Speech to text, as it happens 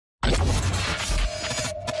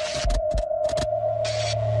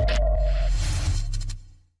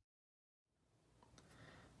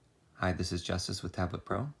Hi, this is Justice with Tablet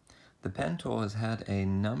Pro. The pen tool has had a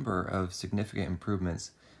number of significant improvements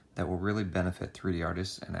that will really benefit 3D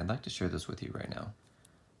artists, and I'd like to share this with you right now.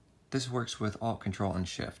 This works with Alt, Control, and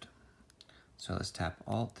Shift. So let's tap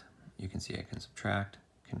Alt. You can see I can subtract,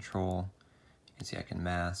 Control, you can see I can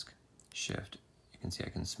mask, Shift, you can see I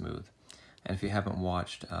can smooth. And if you haven't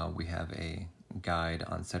watched, we have a guide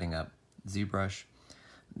on setting up ZBrush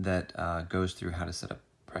that goes through how to set up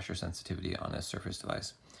pressure sensitivity on a Surface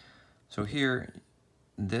device. So here,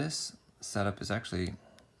 this setup is actually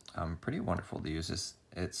pretty wonderful to use.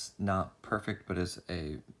 It's not perfect, but is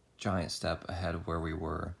a giant step ahead of where we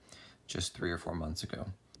were just 3 or 4 months ago.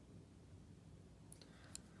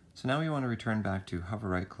 So now we want to return back to hover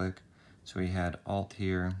right click. So we had Alt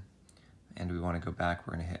here, and we want to go back.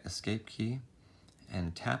 We're going to hit Escape key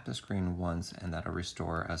and tap the screen once, and that'll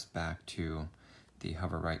restore us back to the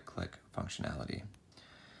hover right click functionality.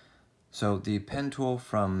 So the pen tool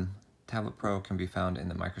from Tablet Pro can be found in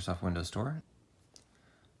the Microsoft Windows Store.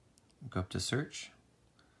 Go up to search.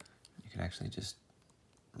 You can actually just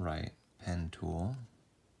write pen tool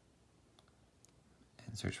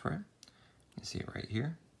and search for it. You can see it right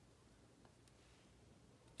here.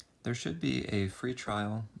 There should be a free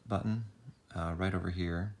trial button right over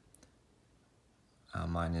here.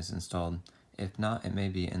 Mine is installed. If not, it may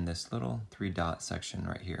be in this little 3-dot section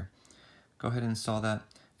right here. Go ahead and install that.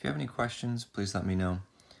 If you have any questions, please let me know.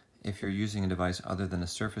 If you're using a device other than a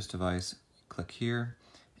Surface device, click here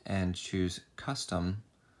and choose Custom,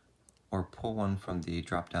 or pull one from the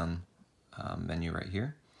drop-down menu right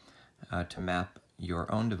here. To map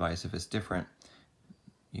your own device, if it's different,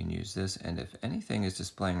 you can use this, and if anything is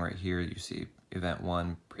displaying right here, you see event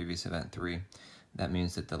 1, previous event 3, that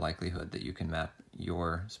means that the likelihood that you can map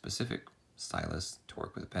your specific stylus to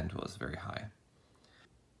work with a pen tool is very high.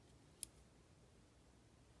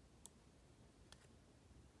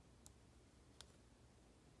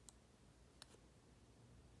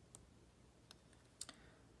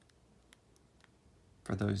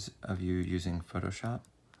 For those of you using Photoshop,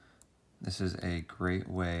 this is a great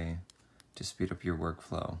way to speed up your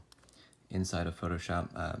workflow inside of Photoshop.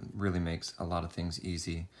 Really makes a lot of things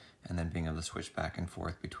easy, and then being able to switch back and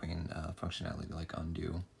forth between functionality like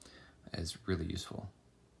undo is really useful.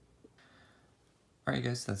 Alright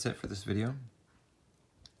guys, that's it for this video.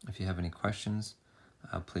 If you have any questions,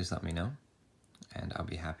 please let me know, and I'll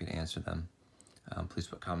be happy to answer them. Please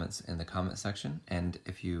put comments in the comment section, and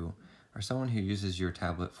if you are someone who uses your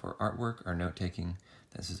tablet for artwork or note-taking,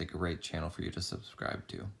 this is a great channel for you to subscribe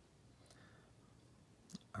to.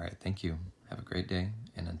 Alright, thank you. Have a great day,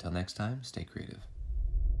 and until next time, stay creative.